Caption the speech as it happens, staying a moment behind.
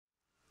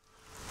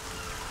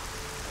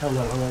Hello,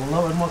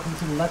 and welcome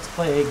to Let's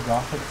Play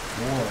Gothic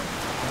 4.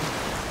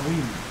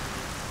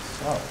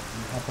 So,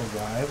 we have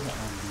arrived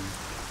on the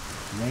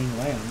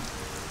mainland.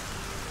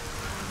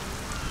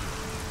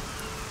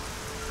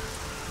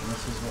 And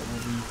this is what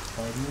we'll be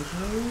fighting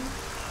through.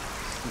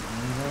 It's the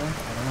mainland?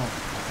 I don't know.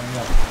 I'll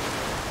find out.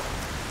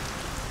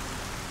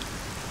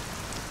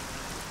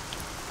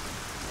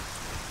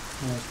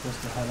 We're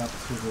supposed to head up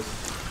to this,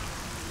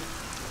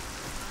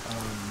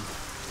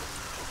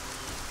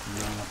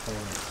 manifold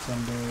of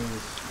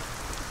cinders.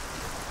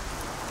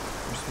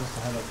 We're supposed to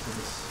head up to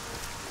this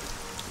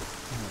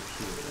up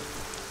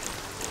here.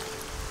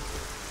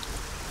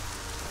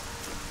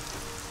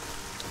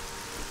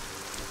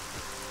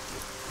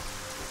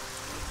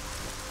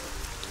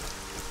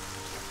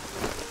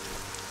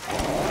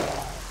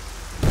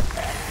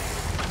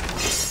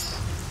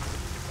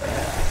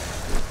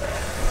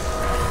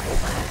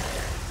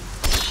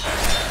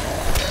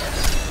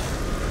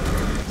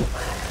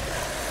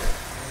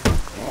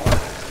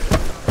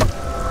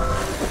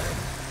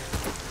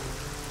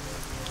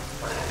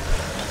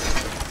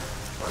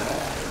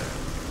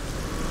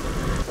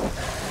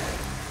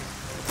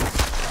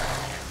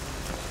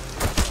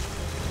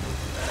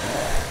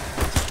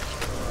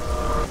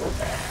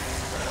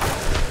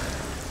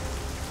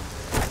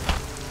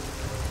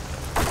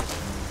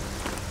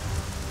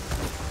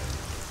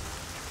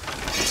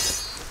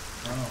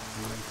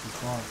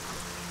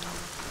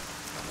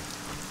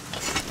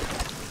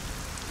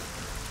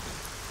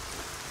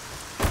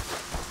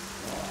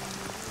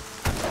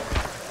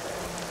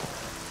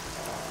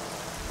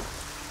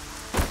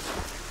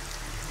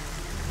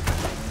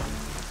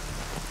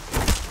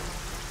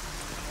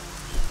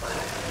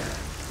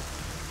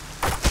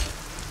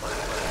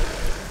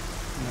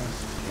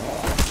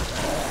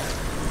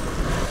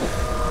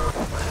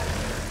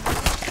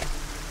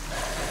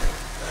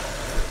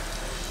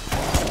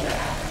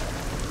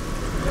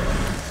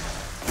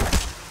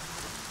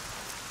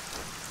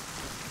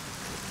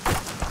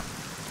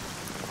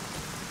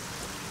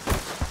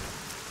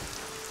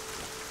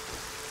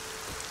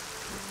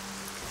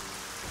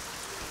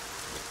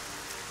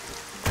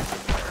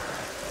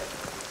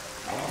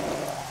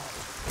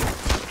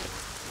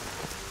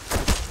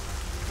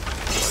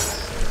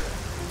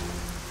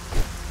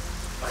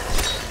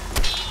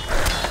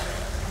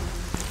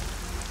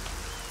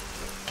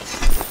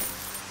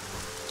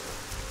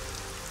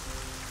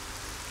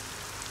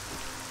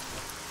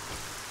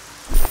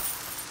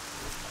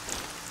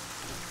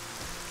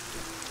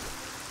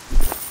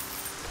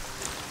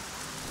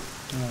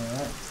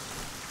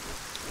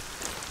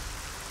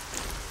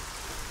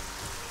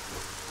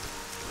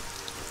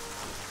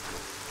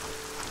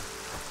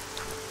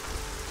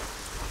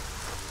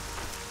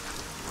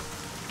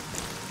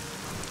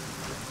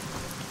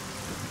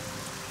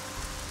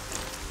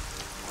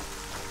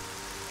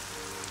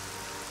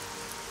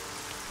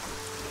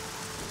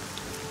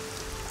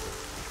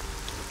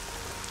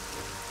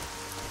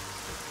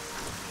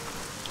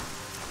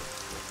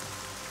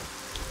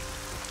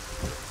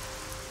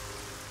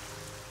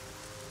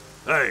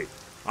 Hey,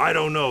 I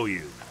don't know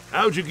you.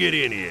 How'd you get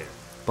in here?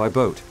 By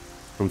boat,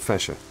 from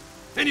Fesher.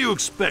 And you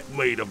expect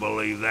me to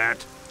believe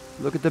that?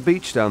 Look at the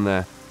beach down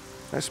there.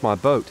 That's my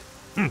boat.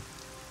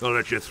 I'll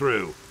let you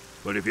through.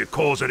 But if you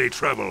cause any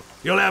trouble,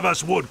 you'll have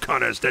us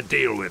woodcutters to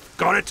deal with.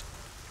 Got it?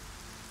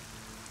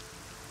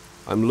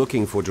 I'm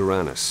looking for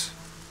Duranus.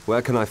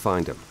 Where can I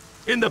find him?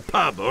 In the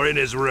pub or in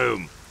his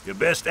room. You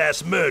best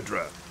ask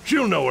Murdra.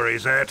 She'll know where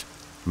he's at.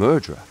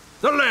 Murdra?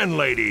 The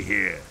landlady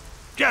here.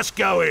 Just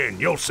go in,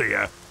 you'll see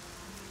her.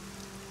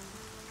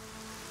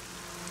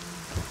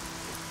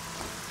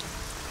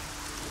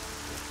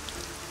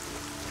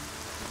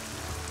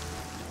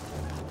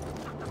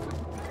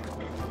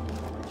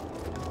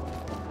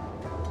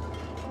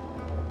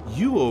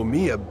 You owe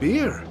me a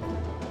beer.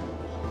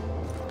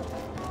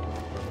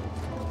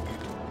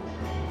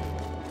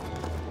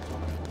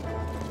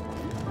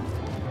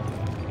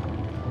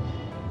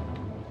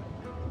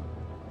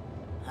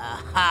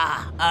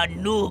 Aha, a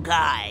new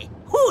guy.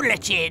 Who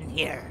let you in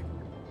here?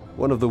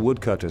 One of the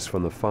woodcutters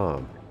from the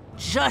farm.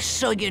 Just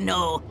so you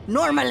know,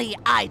 normally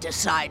I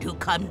decide who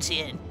comes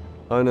in.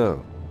 I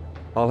know.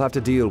 I'll have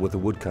to deal with the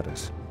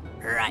woodcutters.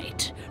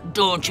 Right.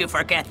 Don't you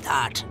forget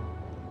that.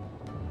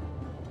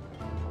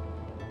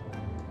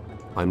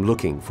 I'm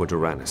looking for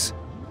Duranus.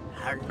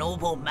 Our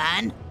noble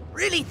man?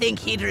 Really think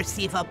he'd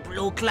receive a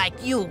bloke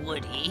like you,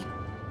 would he?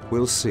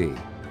 We'll see.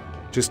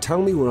 Just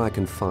tell me where I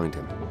can find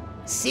him.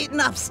 Sitting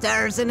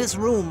upstairs in his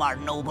room, our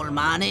noble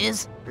man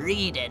is.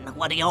 Reading,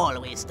 what he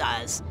always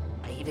does.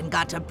 I even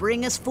got to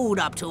bring his food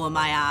up to him,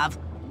 I have.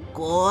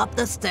 Go up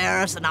the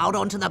stairs and out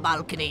onto the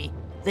balcony.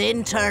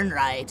 Then turn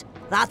right.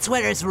 That's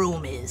where his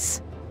room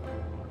is.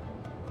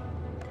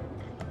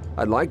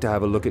 I'd like to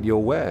have a look at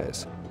your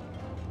wares.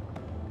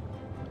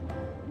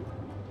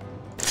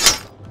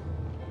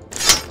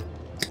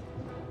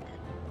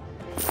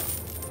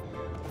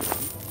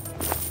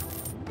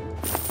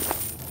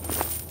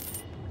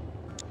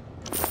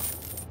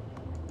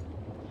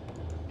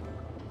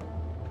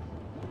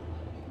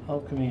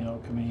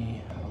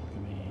 Alchemy,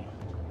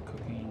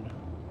 cooking.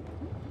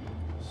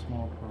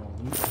 Small pearl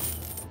loop.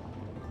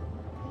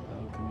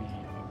 Alchemy,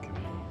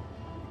 alchemy.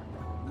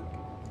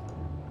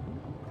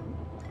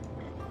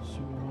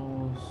 Super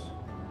walls.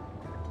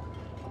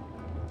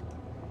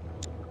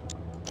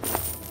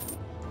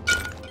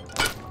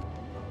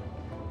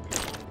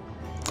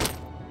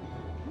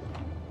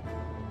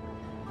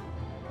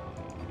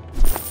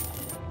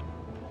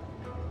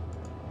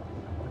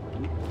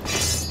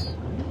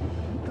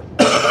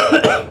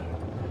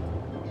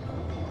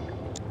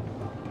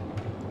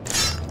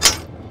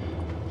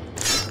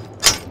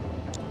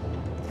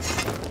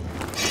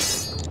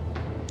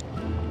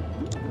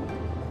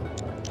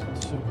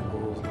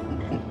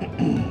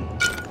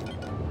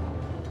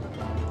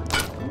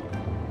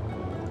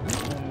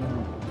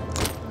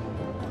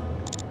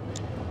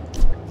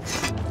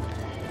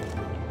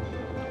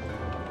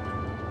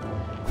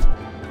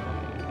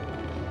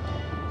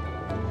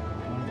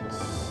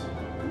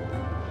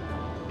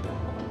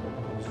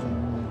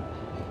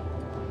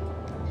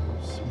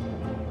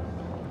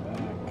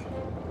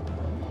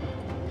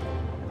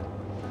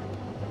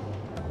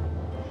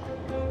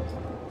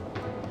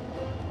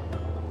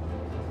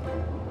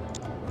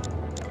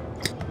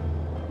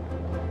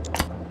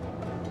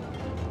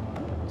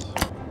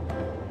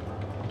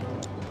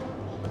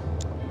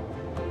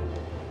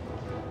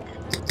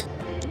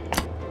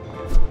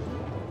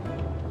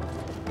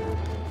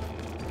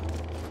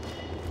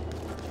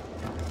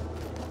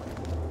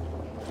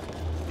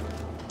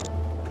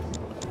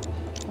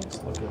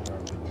 Look at our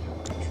video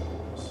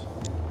controls.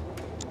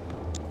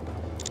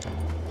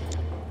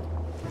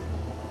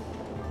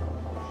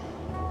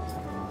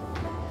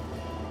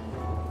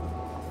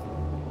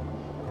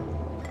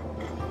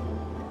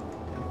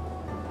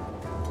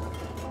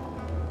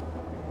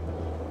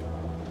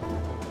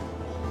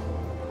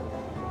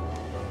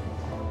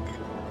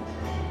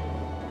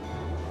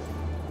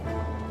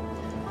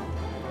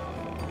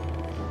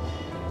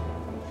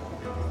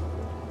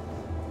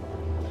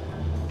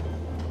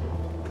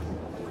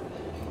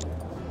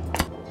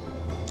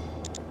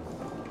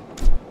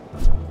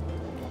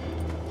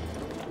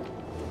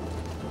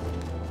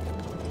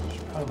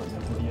 Probably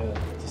let the video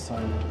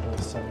decide what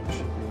the settings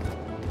should be.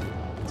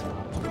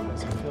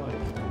 Because I feel like it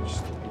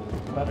just could be a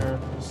little better.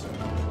 So go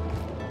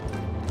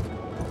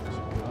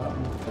out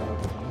and go out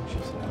the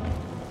anxious out.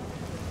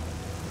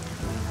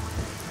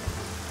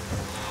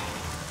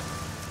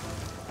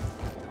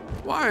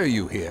 Why are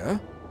you here?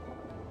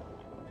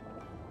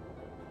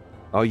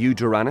 Are you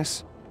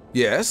Duranus?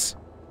 Yes?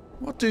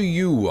 What do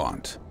you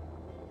want?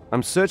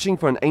 I'm searching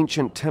for an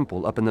ancient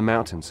temple up in the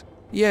mountains.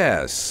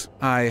 Yes,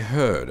 I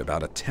heard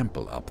about a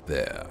temple up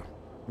there.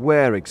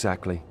 Where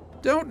exactly?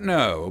 Don't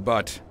know,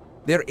 but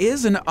there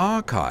is an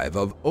archive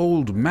of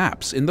old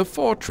maps in the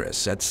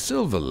fortress at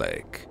Silver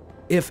Lake.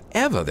 If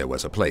ever there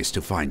was a place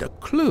to find a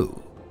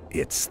clue,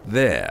 it's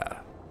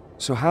there.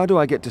 So how do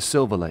I get to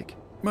Silver Lake?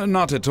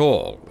 Not at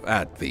all,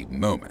 at the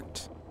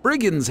moment.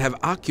 Brigands have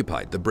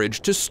occupied the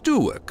bridge to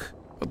Stuart,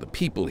 but the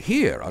people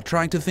here are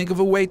trying to think of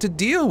a way to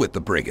deal with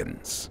the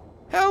brigands.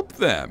 Help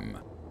them.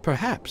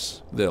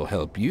 Perhaps they'll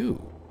help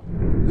you.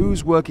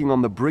 Who's working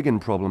on the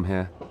brigand problem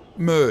here?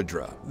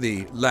 Murdra,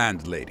 the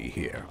landlady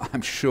here,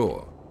 I'm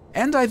sure.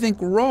 And I think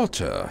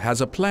Rorter has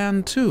a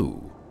plan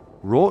too.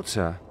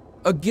 Rorter?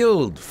 A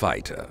guild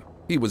fighter.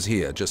 He was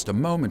here just a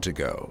moment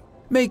ago,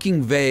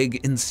 making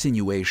vague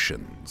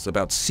insinuations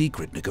about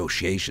secret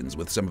negotiations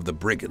with some of the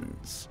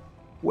brigands.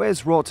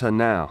 Where's Rorter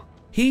now?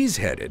 He's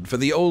headed for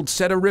the old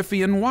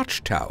Setarifian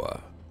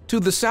watchtower, to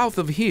the south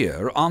of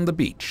here on the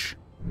beach.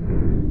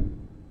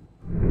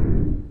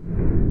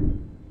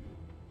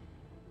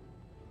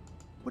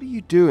 What are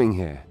you doing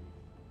here?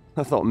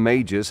 I thought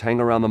mages hang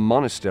around the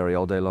monastery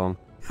all day long.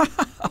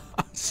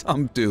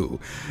 Some do,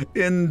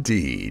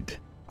 indeed.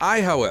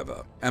 I,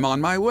 however, am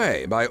on my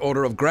way by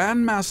order of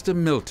Grand Master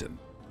Milton.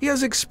 He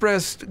has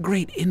expressed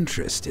great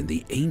interest in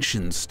the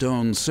ancient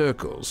stone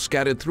circles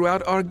scattered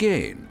throughout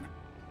Arcania.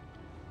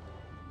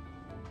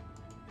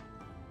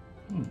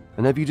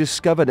 And have you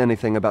discovered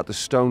anything about the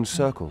stone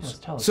circles?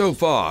 So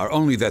far,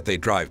 only that they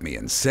drive me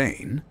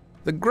insane.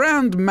 The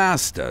Grand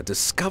Master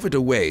discovered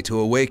a way to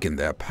awaken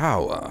their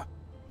power,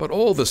 but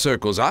all the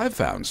circles I've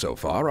found so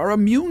far are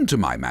immune to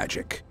my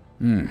magic.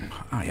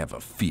 I have a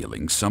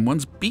feeling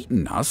someone's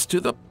beaten us to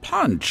the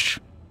punch.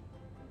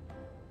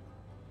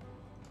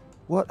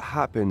 What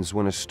happens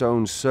when a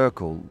stone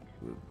circle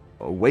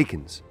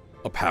awakens?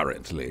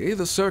 Apparently,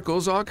 the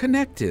circles are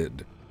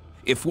connected.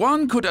 If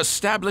one could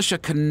establish a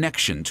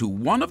connection to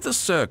one of the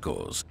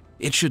circles,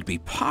 it should be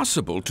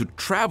possible to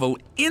travel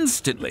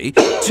instantly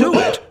to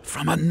it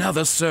from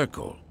another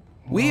circle.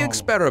 We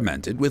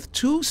experimented with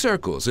 2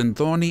 circles in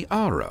Thorny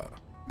Ara,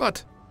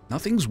 but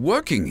nothing's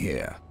working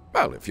here.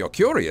 Well, if you're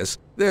curious,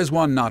 there's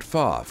one not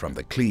far from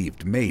the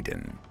Cleaved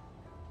Maiden.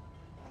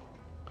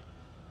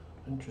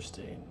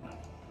 Interesting.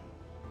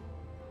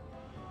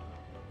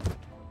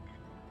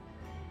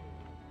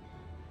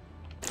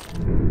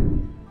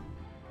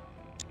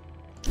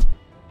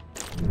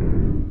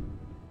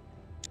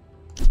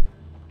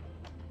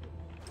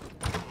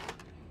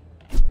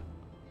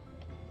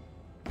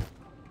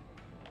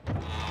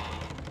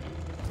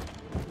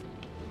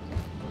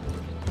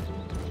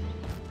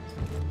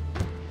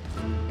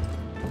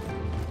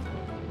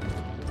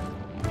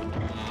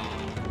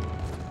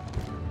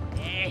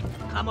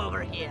 come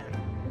over here.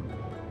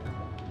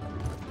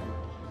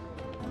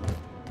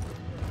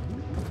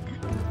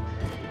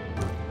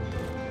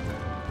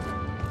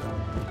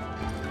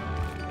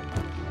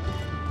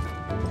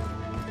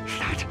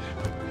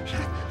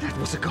 That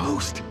was a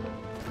ghost.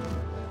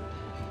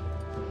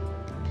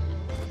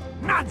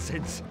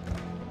 Nonsense.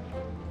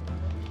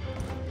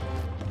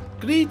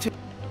 Greeting.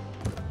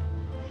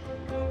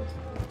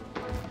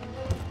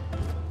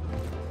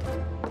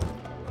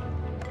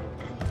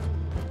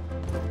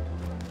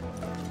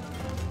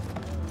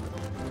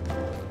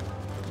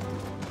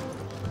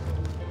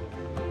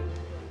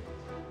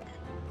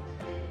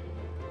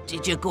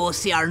 Did you go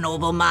see our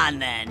nobleman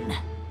then?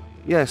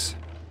 Yes.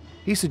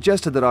 He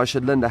suggested that I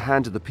should lend a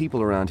hand to the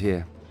people around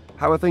here.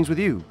 How are things with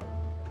you?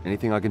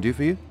 Anything I can do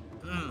for you?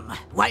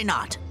 Why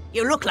not?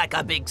 You look like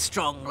a big,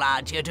 strong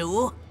lad, you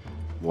do.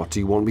 What do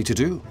you want me to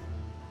do?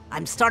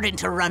 I'm starting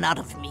to run out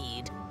of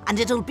mead, and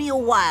it'll be a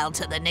while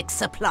till the next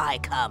supply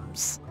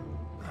comes.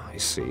 I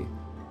see.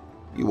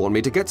 You want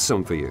me to get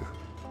some for you?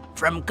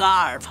 From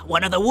Garv,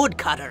 one of the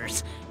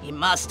woodcutters. He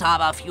must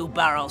have a few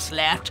barrels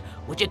left.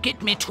 Would you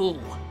get me two?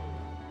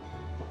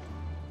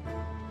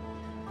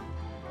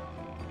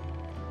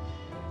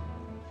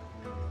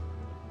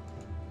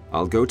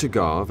 I'll go to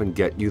Garv and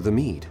get you the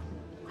mead.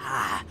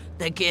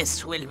 The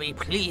guests will be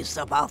pleased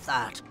about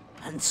that,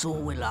 and so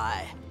will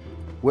I.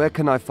 Where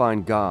can I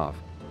find Garv?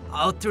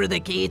 Out through the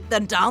gate,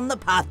 then down the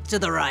path to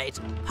the right,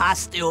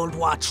 past the old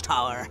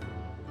watchtower.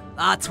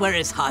 That's where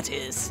his hut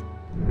is.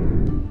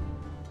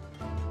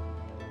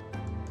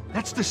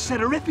 That's the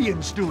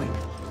Ceteripians doing.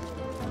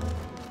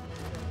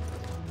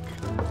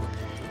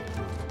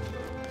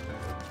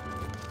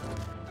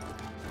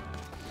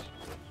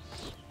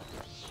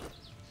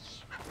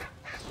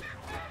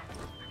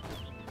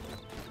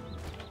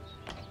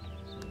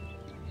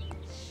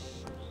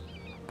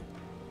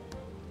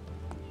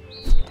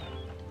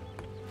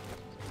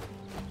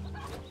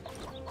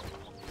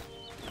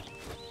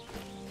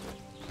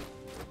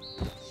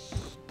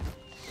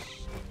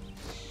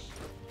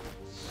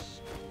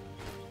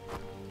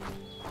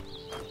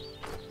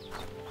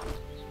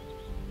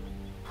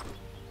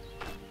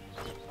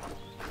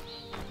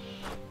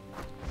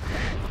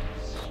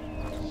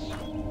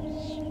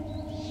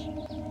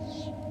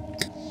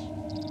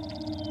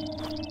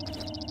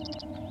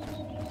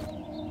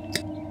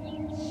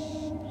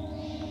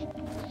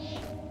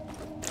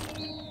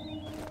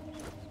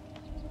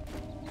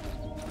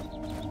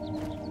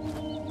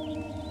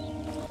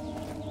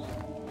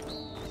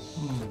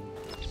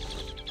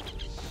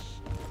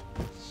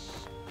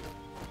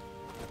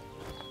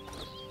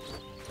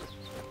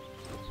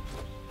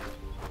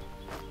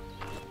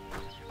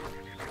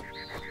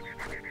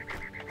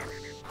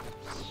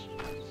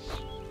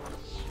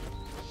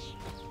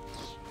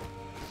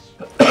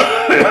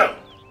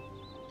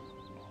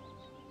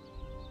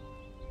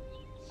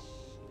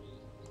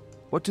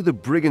 What do the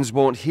brigands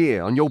want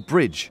here, on your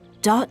bridge?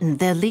 Darton,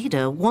 their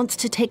leader, wants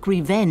to take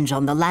revenge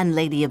on the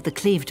landlady of the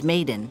Cleaved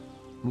Maiden.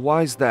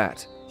 Why's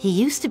that? He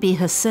used to be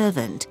her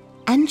servant,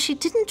 and she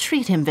didn't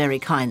treat him very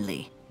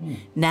kindly.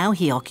 Now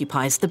he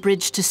occupies the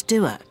bridge to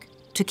Stuart,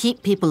 to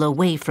keep people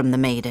away from the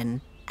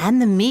Maiden,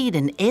 and the mead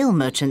and ale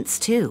merchants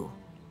too.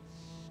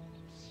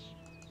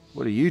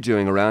 What are you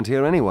doing around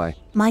here anyway?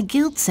 My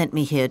guild sent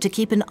me here to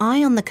keep an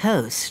eye on the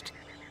coast,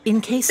 in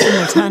case the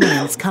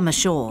Murtanians come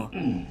ashore.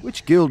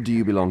 Which guild do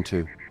you belong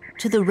to?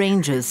 To the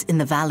Rangers in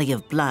the Valley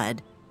of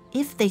Blood,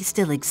 if they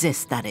still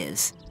exist, that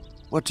is.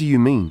 What do you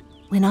mean?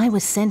 When I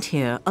was sent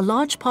here, a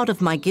large part of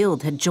my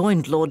guild had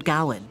joined Lord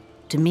Gawain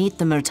to meet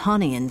the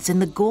Murtanians in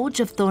the Gorge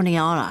of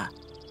Thorniara.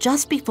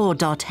 Just before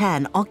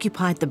Dartan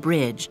occupied the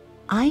bridge,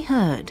 I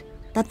heard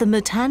that the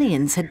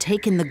Murtanians had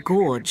taken the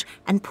gorge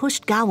and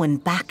pushed Gawain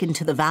back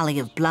into the Valley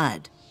of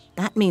Blood.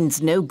 That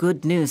means no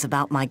good news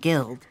about my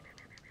guild.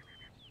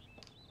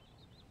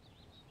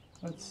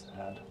 That's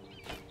sad.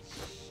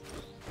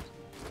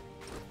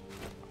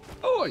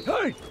 Oi,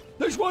 hey!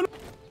 There's one!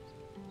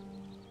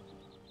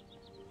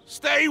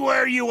 Stay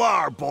where you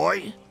are,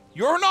 boy.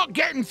 You're not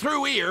getting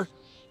through here.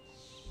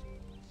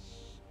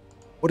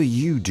 What are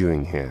you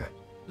doing here?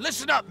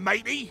 Listen up,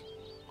 matey.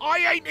 I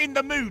ain't in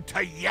the mood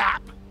to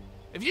yap.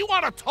 If you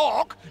want to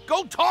talk,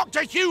 go talk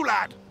to Hugh,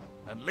 lad.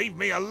 And leave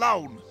me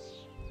alone.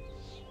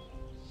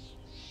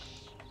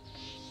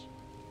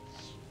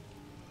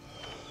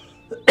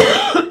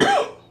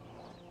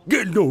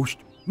 Get lost.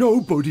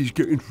 Nobody's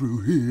getting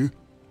through here.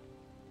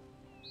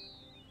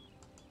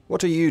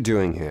 What are you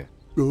doing here?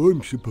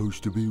 I'm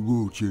supposed to be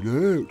watching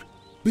out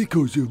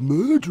because of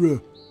murderer.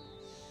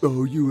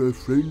 Are you a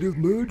friend of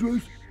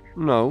murderers?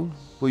 No.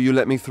 Will you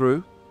let me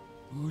through?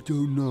 I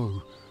don't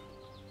know.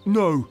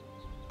 No.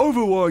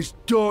 Otherwise,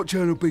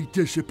 Dartan will be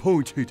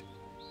disappointed.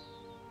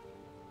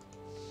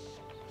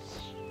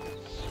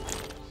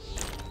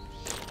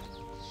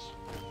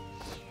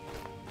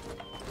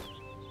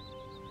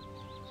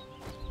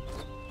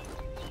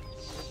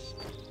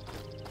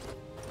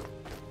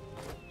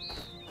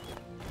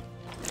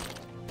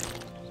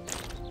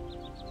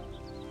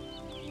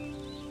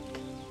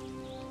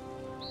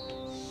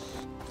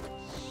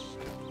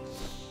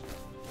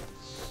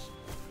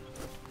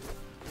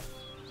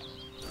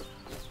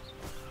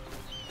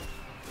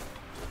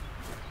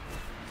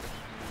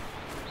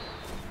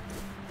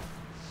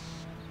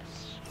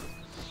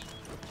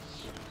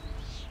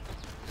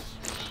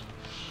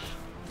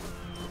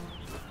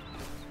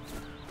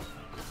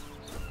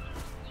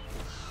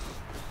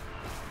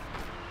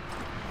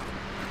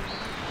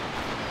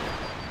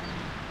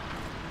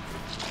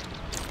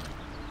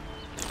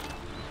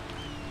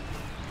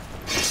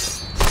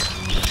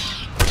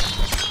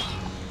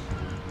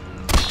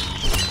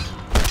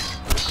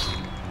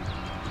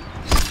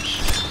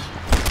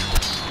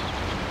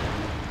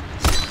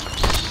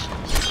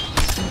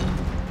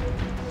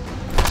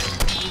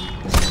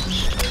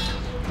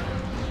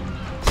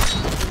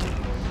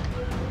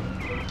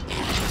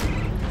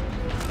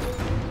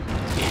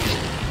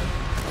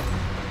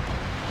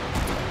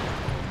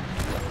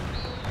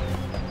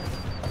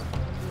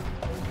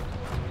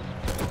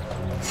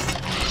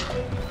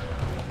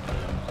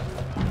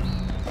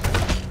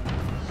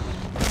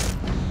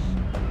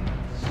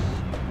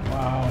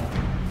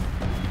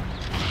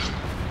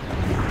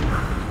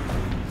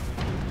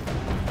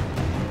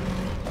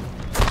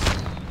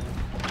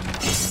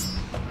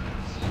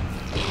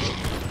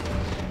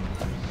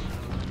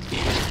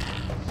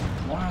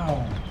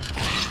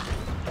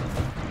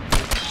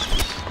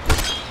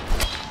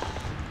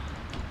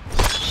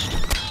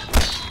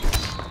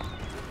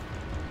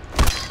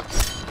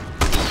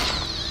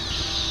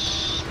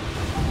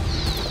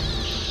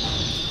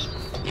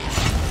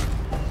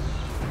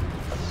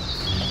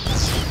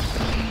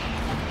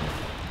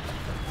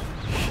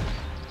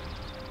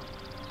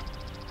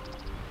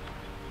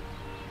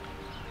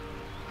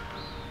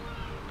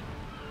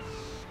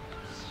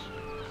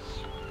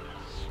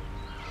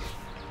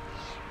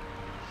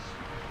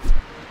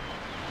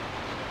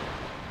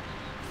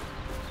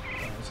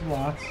 a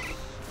lot.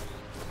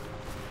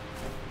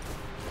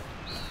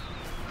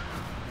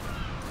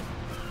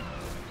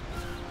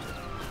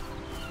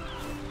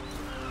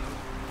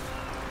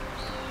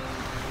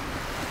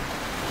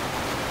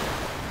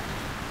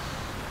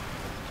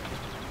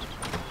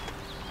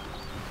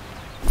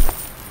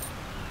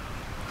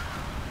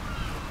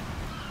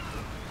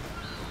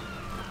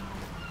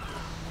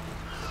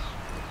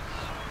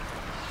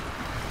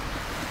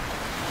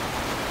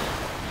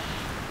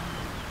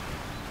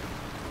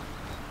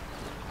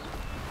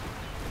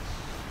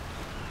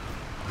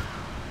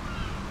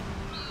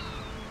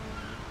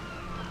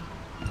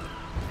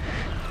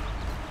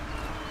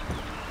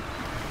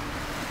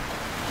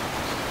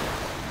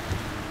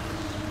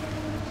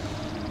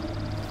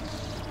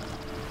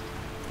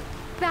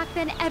 Back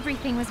then,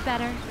 everything was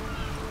better.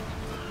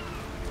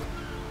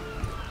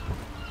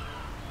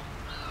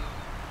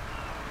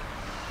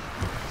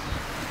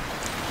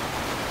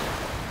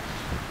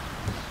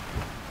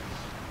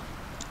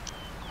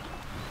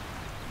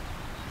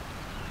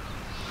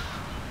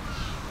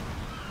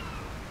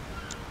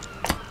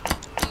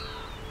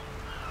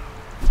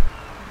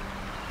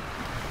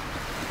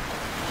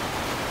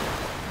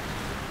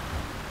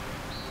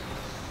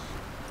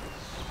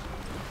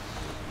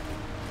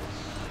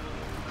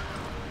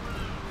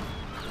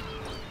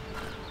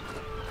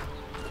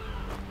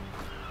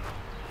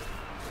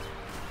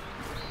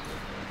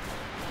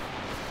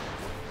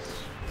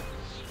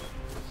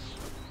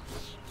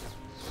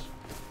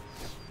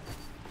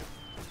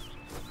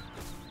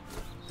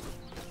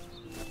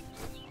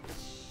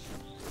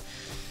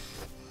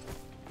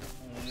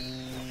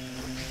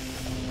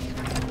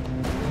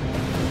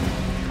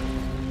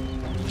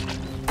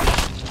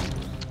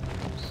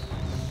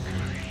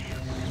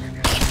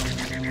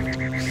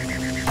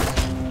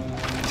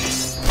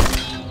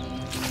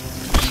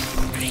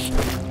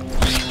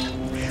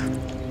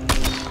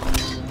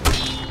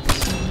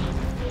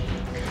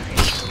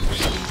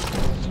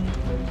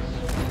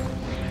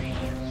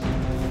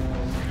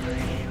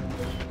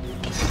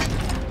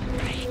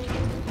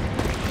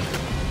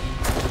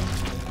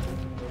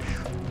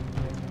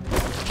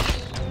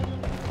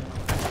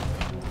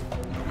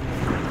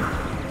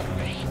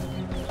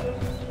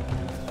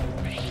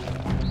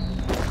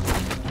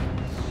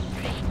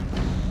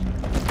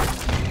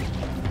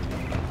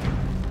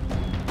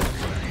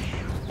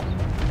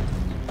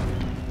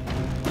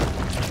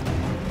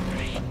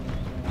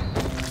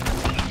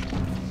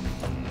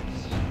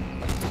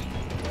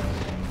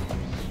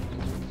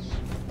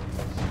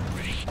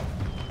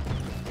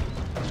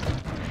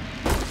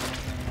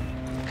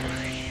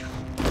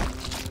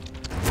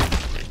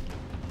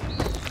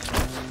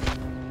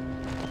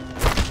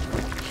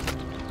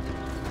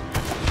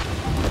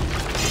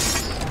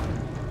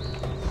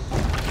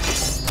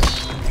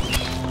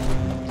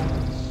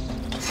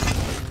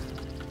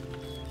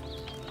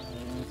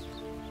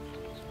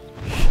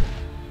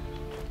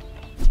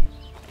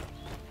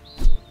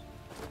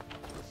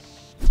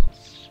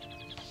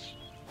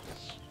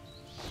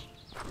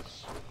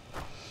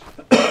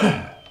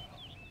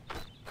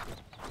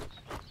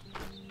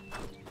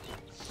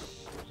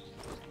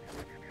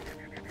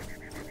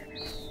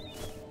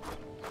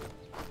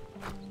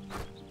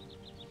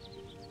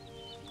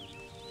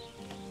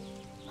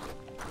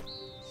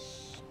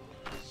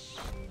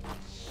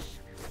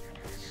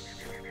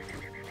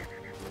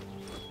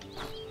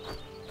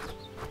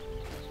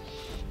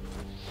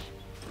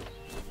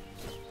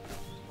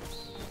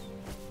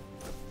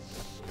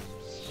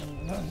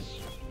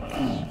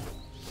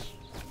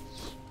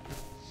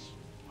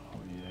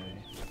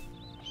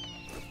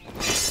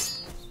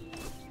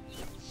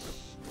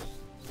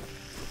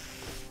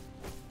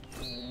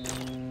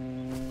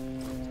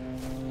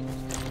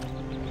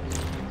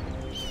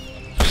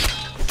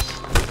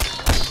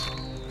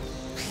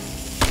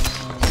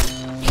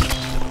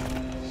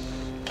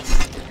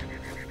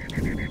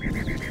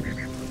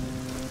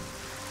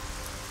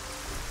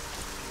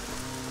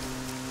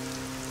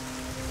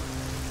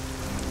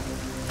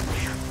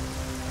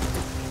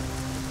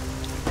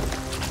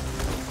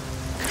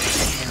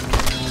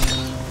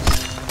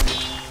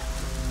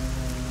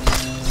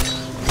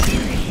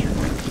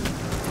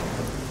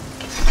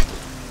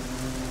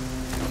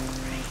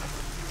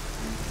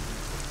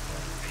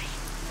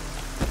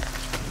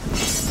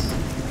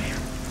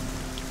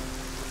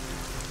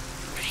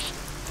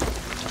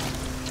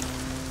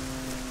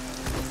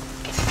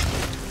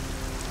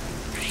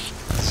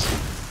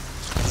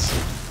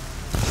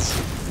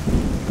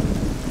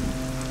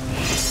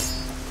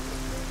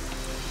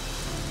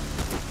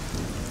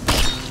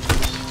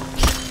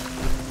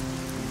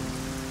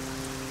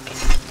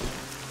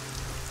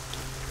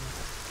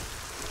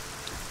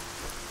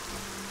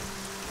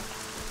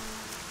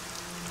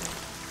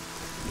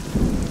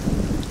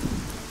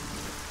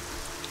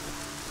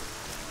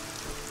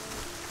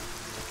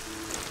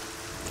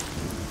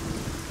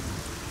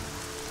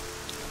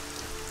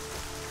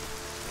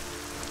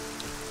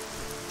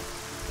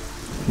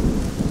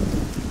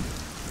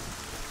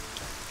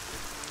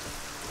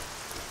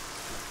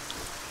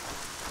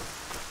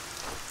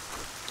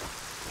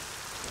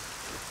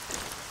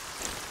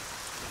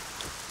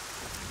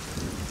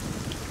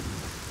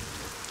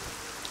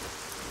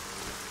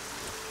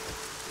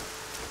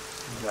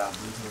 Grab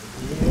these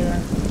over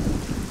here.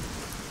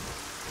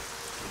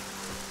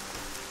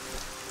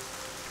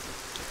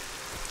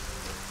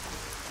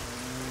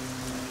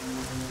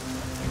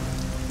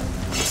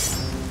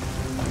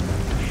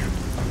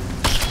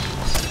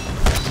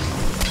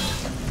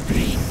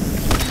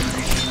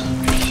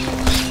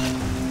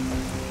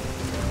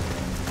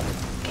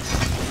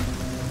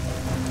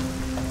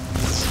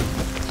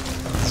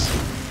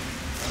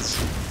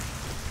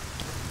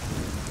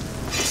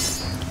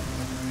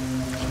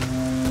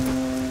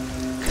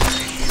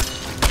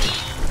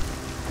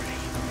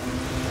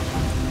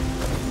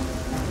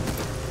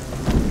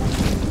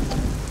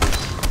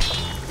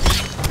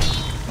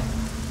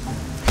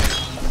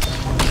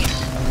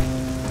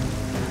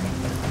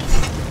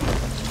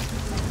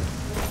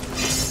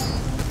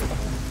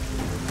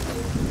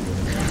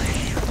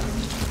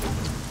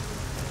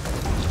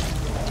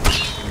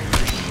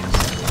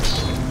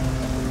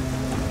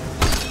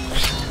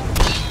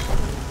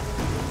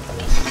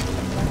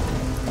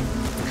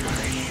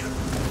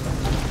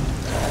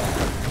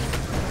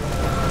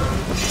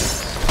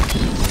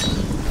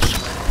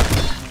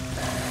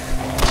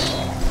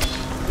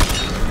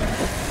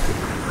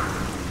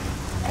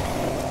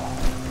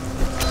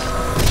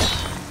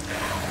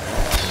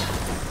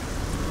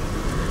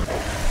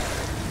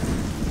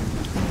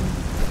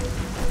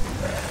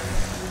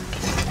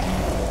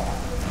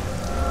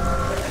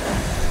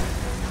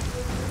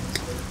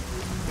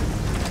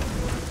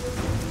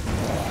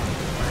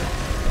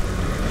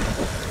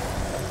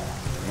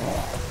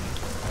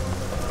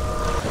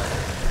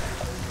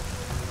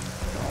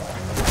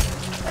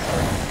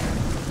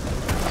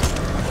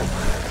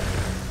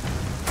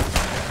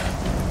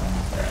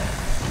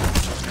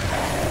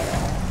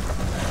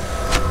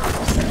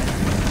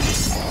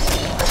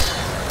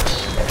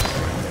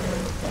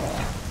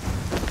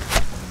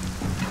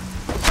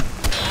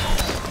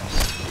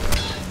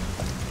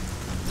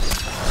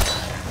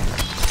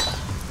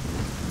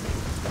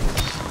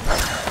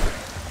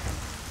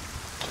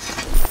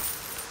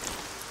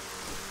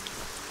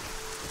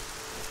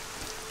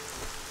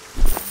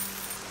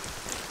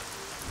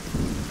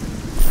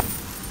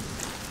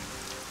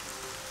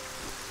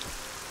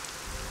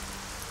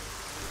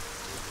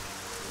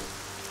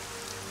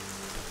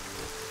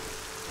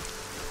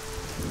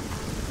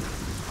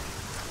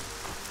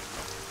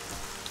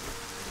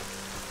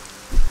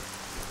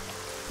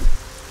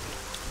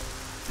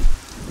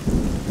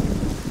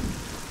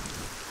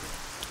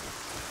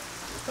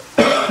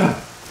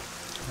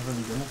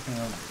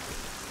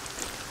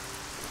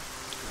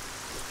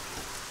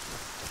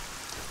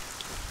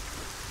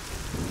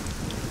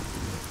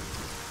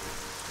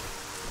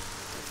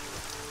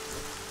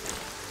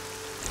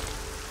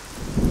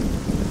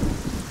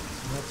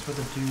 What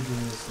the dude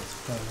is that's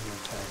planning an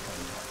attack on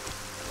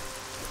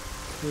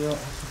you. I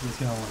think he's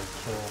gonna want to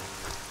kill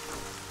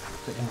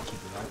the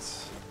innkeeper. That's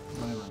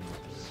my running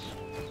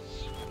theory.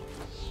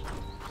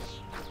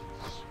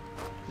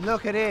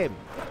 Look at him.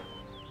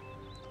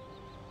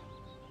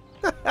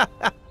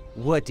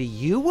 What do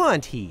you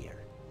want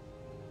here?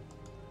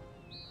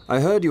 I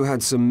heard you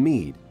had some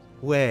mead.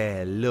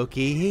 Well,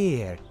 looky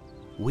here.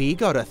 We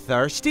got a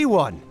thirsty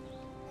one.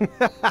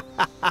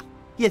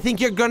 You think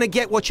you're gonna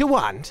get what you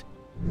want?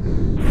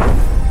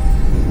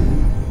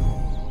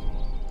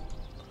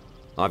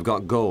 I've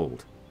got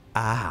gold.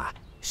 Ah,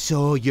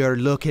 so you're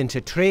looking to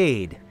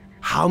trade.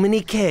 How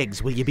many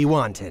kegs will you be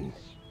wanting?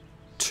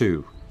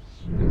 2.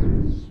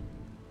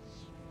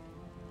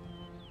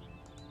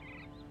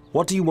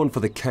 What do you want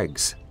for the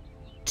kegs?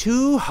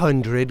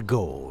 200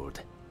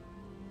 gold.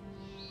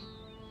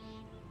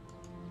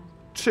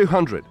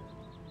 200.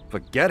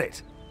 Forget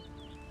it.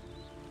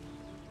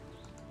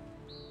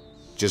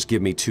 Just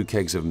give me 2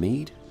 kegs of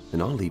mead,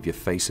 and I'll leave your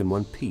face in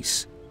one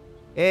piece.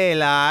 Hey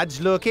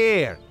lads, look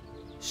here.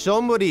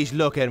 Somebody's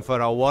looking for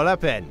a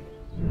walloping.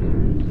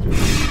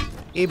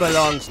 He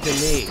belongs to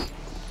me.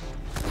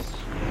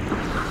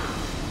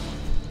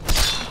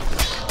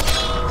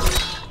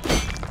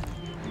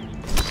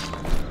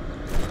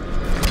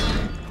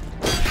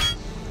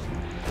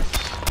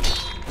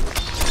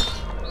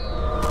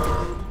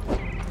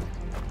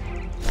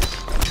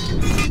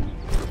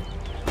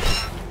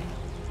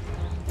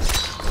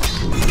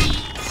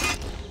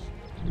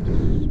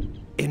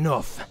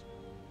 Enough.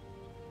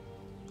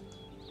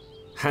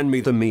 Hand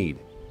me the mead.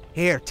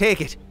 Here, take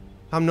it.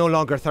 I'm no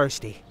longer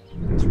thirsty.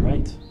 That's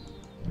right.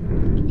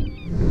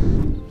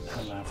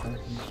 However,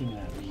 you can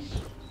that mead.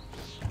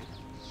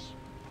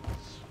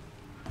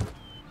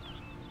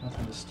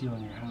 Nothing to steal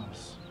in your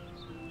house.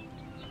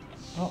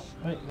 Oh,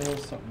 wait,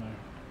 there's something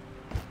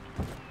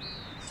there.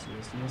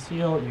 Steal, steal,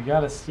 steal. You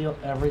gotta steal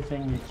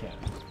everything you can.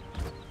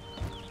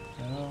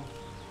 Go.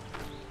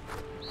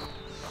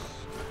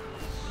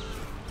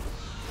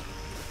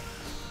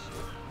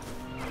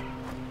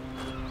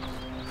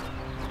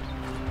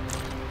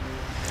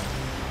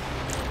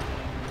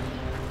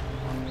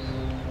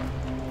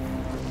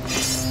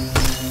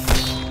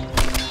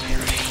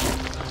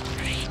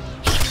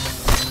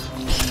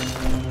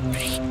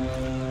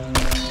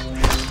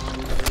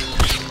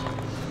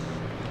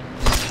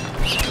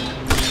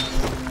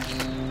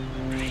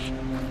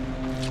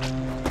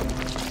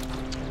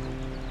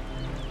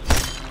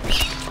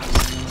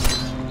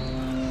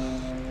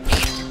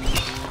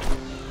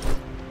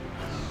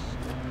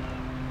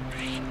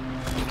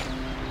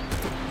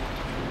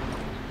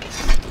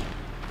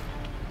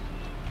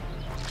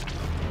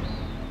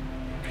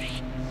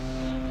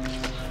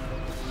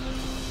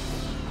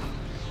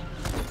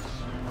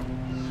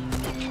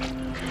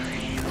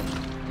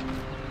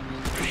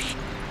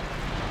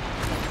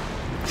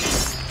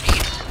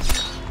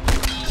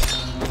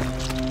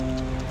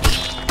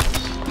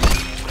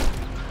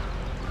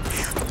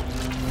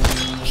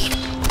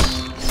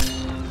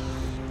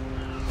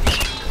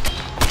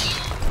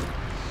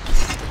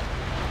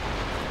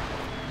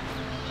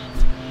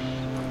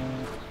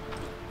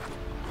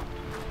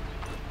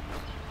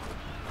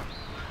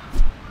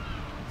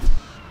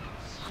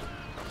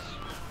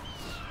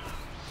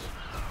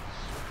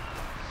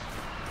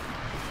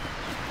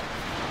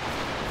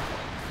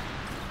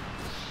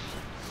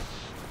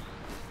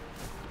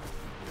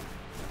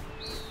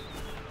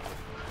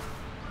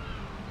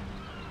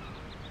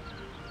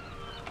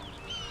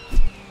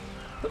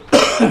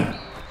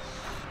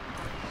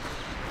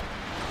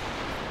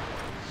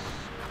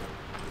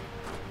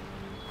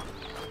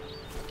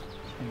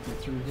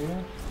 through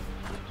here.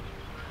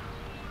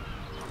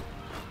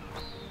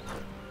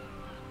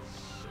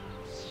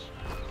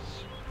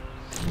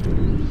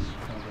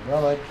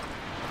 Relic.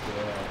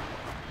 Yeah.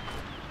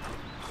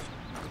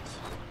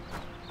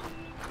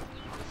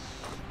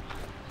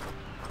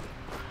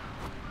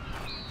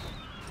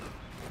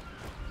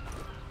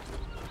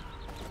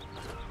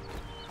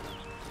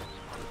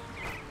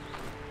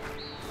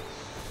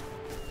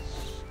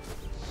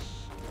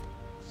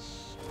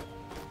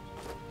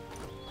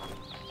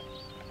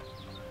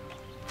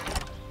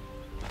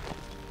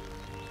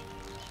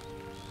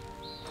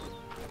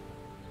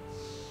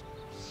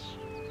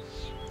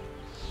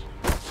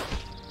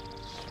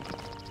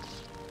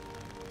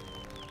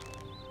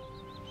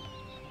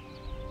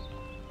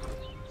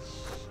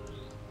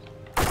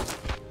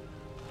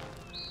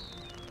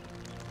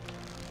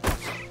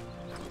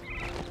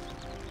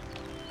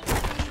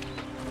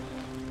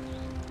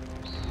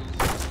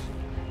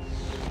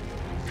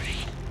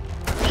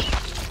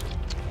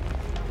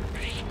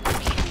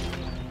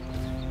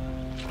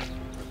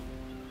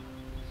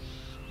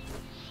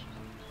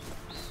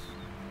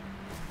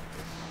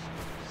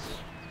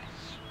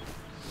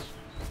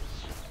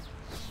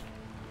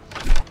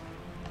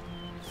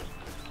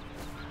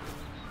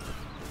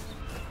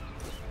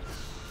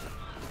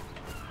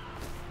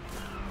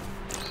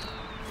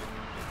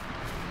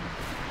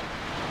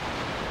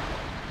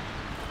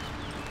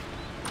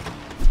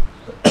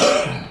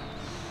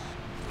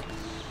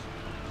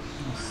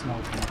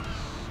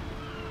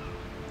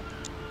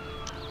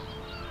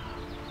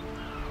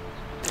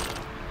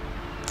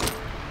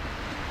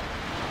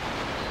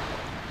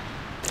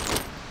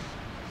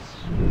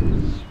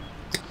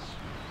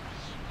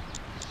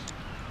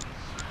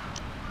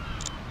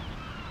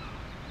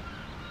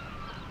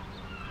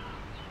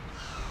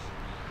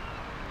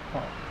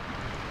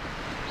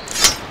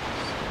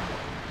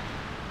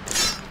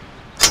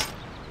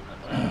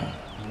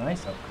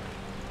 Nice upgrade.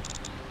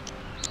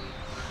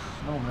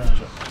 No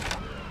range upgrade.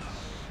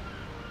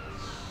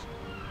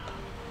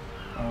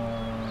 I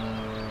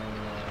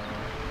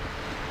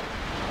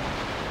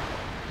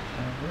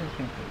really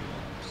think that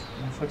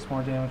it inflicts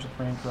more damage with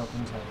brain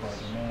corruptions, have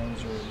larger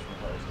damage, or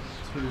requires it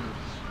 2.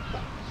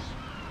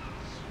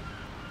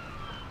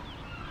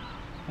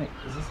 Wait,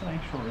 is this an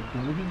actual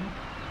ability?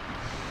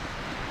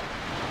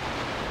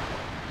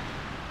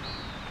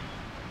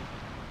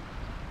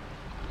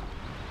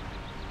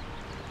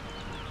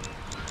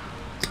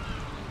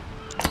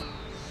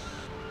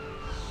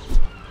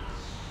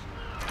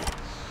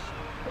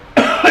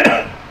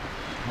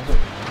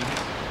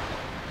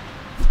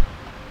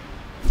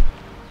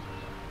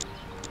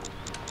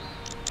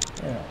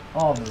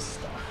 All this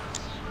stuff.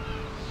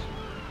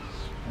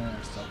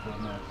 And stuff will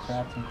now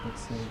crafting, quick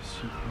save,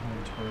 shoot,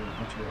 inventory,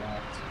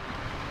 interact.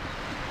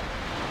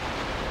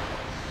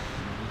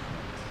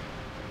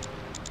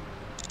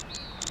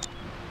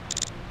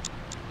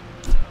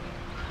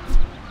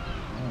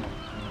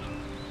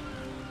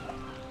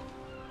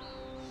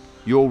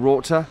 You're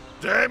Rorta?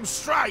 Damn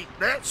straight,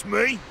 that's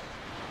me.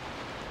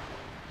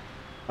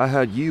 I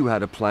heard you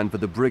had a plan for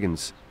the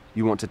brigands.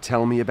 You want to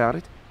tell me about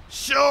it?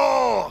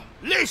 Sure!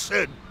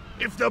 Listen!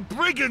 If the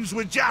brigands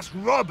were just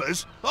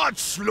robbers, I'd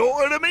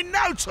slaughter them in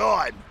no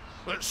time.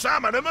 But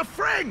some of them are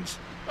friends,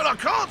 and I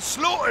can't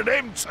slaughter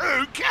them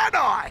too, can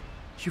I?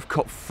 You've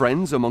got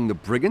friends among the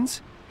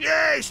brigands?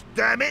 Yes,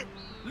 damn it.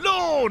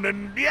 Lorne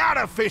and the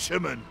other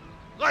fishermen.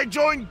 They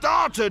joined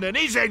Darton and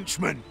his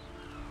henchmen.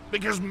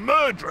 Because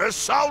murderers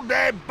sold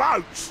their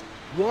boats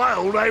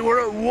while they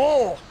were at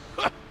war.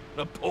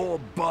 The poor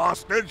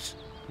bastards.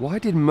 Why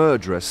did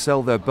murderers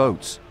sell their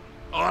boats?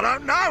 I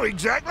don't know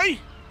exactly.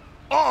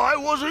 I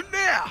wasn't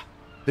there.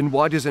 Then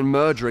why doesn't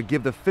Murderer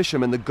give the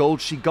fishermen the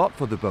gold she got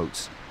for the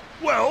boats?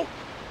 Well,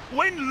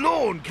 when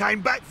Lorne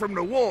came back from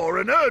the war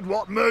and heard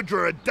what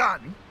Murderer had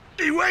done,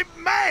 he went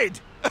mad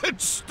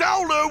and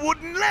stole her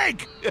wooden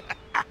leg.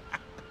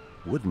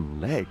 Wooden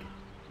leg?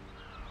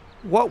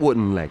 What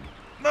wooden leg?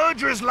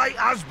 Murderer's late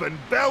husband,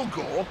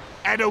 Belgor,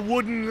 had a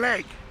wooden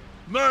leg.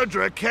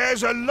 Murderer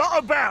cares a lot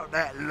about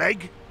that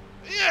leg.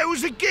 Yeah, it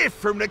was a gift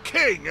from the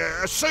king,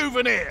 a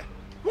souvenir.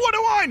 What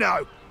do I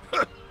know?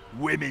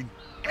 Women.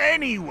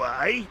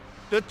 Anyway,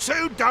 the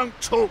two don't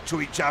talk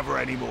to each other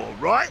anymore,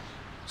 right?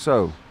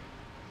 So,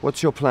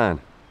 what's your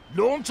plan?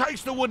 Lorne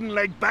takes the wooden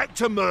leg back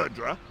to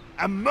Murderer,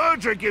 and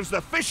Murderer gives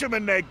the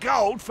fishermen their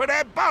gold for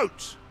their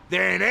boats.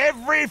 Then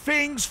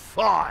everything's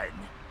fine.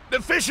 The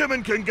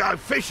fishermen can go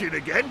fishing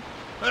again,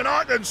 and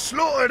I can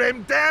slaughter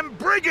them damn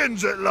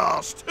brigands at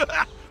last.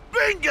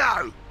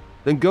 Bingo!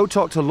 Then go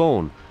talk to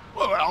Lorne.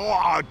 Well,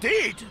 I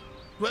did.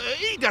 But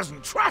he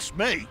doesn't trust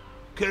me.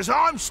 Because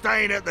I'm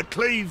staying at the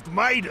Cleaved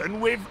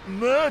Maiden with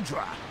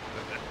Murderer.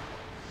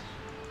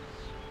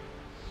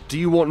 Do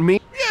you want me?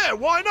 Yeah,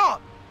 why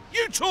not?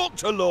 You talk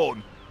to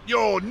Lorne.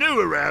 You're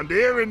new around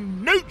here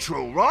and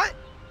neutral, right?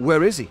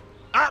 Where is he?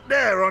 Up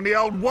there on the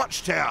old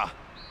watchtower,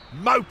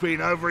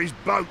 moping over his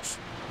boats.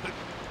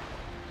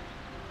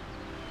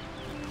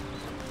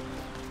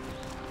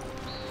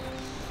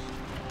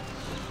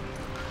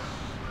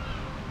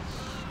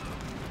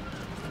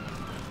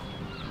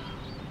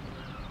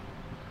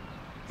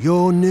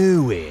 You're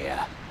new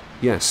here.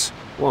 Yes.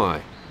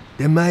 Why?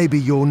 Then maybe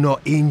you're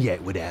not in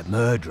yet with that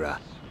murderer.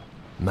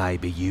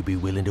 Maybe you be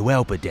willing to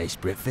help a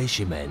desperate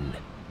fisherman.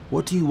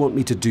 What do you want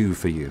me to do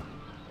for you?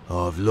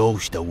 I've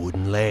lost a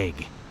wooden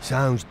leg.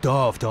 Sounds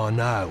daft, I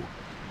know.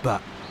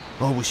 But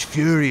I was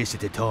furious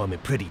at the time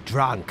and pretty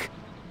drunk.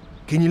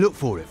 Can you look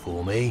for it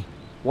for me?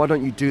 Why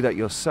don't you do that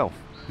yourself?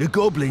 The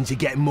goblins are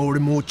getting more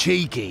and more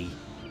cheeky.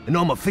 And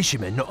I'm a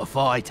fisherman, not a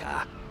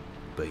fighter.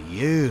 But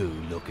you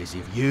look as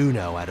if you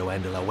know how to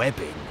handle a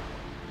weapon.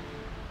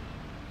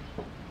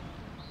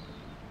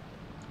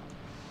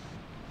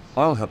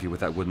 I'll help you with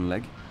that wooden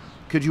leg.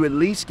 Could you at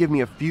least give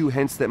me a few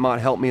hints that might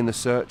help me in the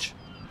search?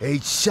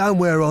 It's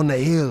somewhere on the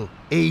hill,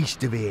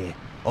 east of here,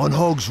 on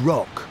Hog's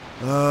Rock.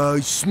 I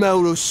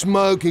smelled of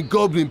smoke and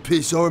goblin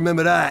piss, I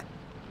remember that.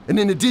 And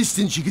in the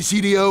distance you can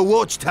see the old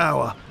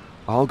watchtower.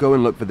 I'll go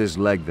and look for this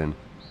leg then.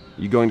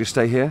 You going to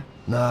stay here?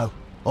 No,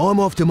 I'm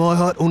off to my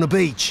hut on the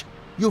beach.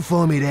 You'll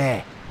find me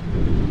there.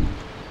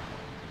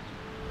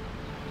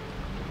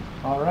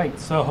 Alright,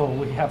 so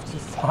we have to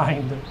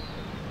find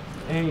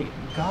a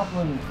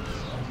goblin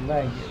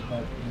leg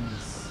that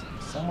is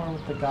somewhere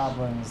with the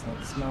goblins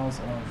that smells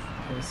of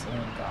piss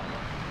and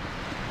goblin.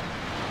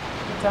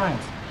 Good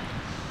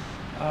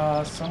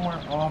times.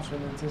 Somewhere off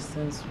in the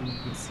distance we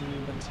can see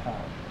the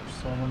tower.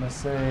 So I'm gonna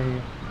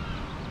say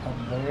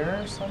up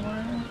there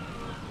somewhere?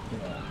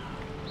 Yeah.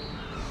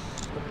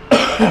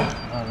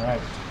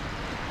 Alright.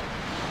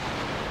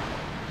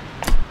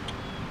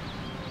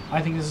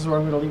 I think this is where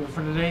I'm going to leave it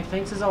for today.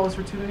 Thanks as always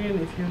for tuning in.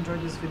 If you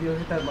enjoyed this video,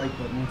 hit that like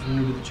button. If you're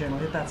new to the channel,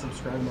 hit that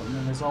subscribe button.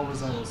 And as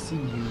always, I will see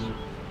you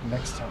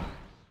next time.